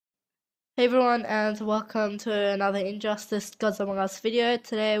Hey everyone, and welcome to another Injustice Gods Among Us video.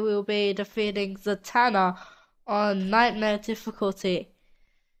 Today we will be defeating Zatanna on Nightmare difficulty.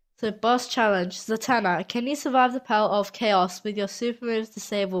 So boss challenge: Zatanna, can you survive the power of chaos with your super moves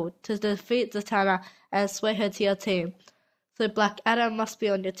disabled to defeat Zatanna and sway her to your team? So Black Adam must be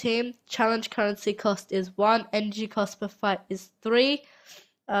on your team. Challenge currency cost is 1, energy cost per fight is 3.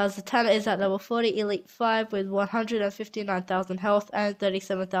 Zatanna is at level 40, Elite 5 with 159,000 health and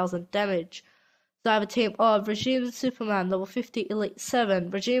 37,000 damage. So I have a team of Regime Superman, level 50, Elite 7,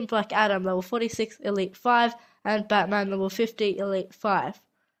 Regime Black Adam, level 46, Elite 5, and Batman, level 50, Elite 5.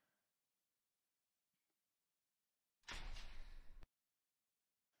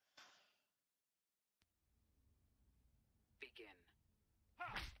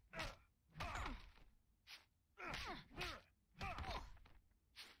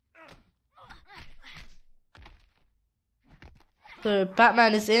 So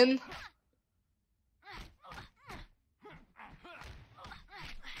Batman is in.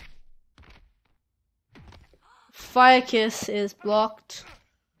 Fire Kiss is blocked.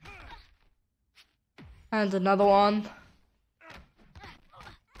 And another one.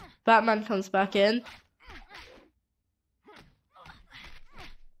 Batman comes back in.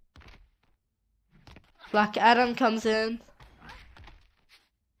 Black Adam comes in.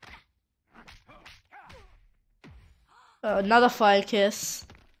 Another Fire Kiss.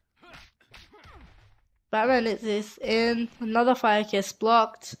 Batman is in. Another Fire Kiss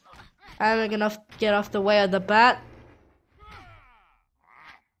blocked. And we're gonna get off the way of the bat.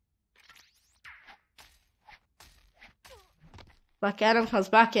 Black Adam comes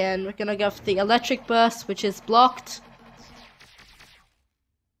back in. We're gonna go for the Electric Burst, which is blocked.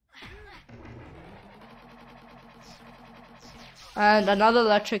 And another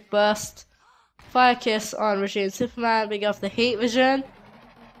Electric Burst. Fire Kiss on Regime Superman. We go for the Heat Vision.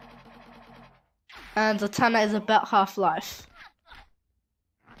 And Zatanna is about half-life.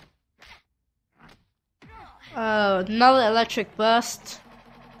 Another Electric Burst.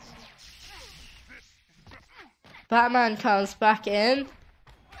 Batman comes back in.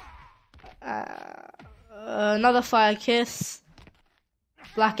 Another Fire Kiss.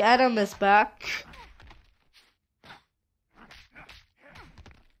 Black Adam is back.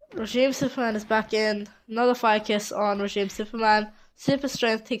 Regime Superman is back in. Another Fire Kiss on Regime Superman. Super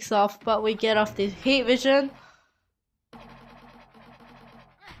Strength takes off, but we get off the Heat Vision.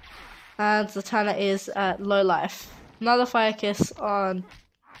 And Zatanna is at low life. Another Fire Kiss on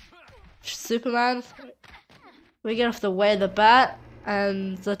Superman. We get off the way of the bat,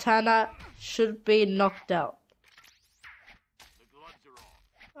 and Zatanna should be knocked out.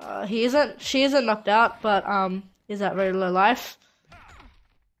 She isn't knocked out, but is at very low life.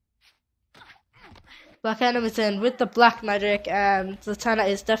 Black Adam is in with the black magic, and Zatanna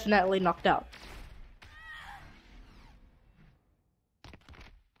is definitely knocked out.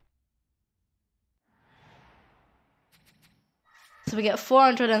 So we get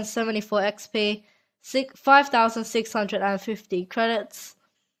 474 XP, 5,650 credits,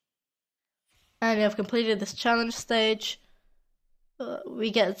 and we have completed this challenge stage. We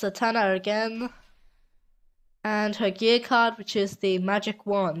get Zatanna again, and her gear card, which is the magic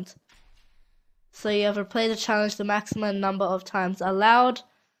wand. So you have replayed the challenge the maximum number of times allowed.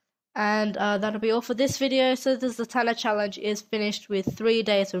 And that'll be all for this video. So the Zatanna challenge is finished with 3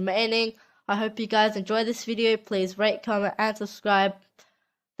 days remaining. I hope you guys enjoyed this video. Please rate, comment, and subscribe.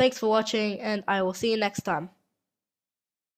 Thanks for watching, and I will see you next time.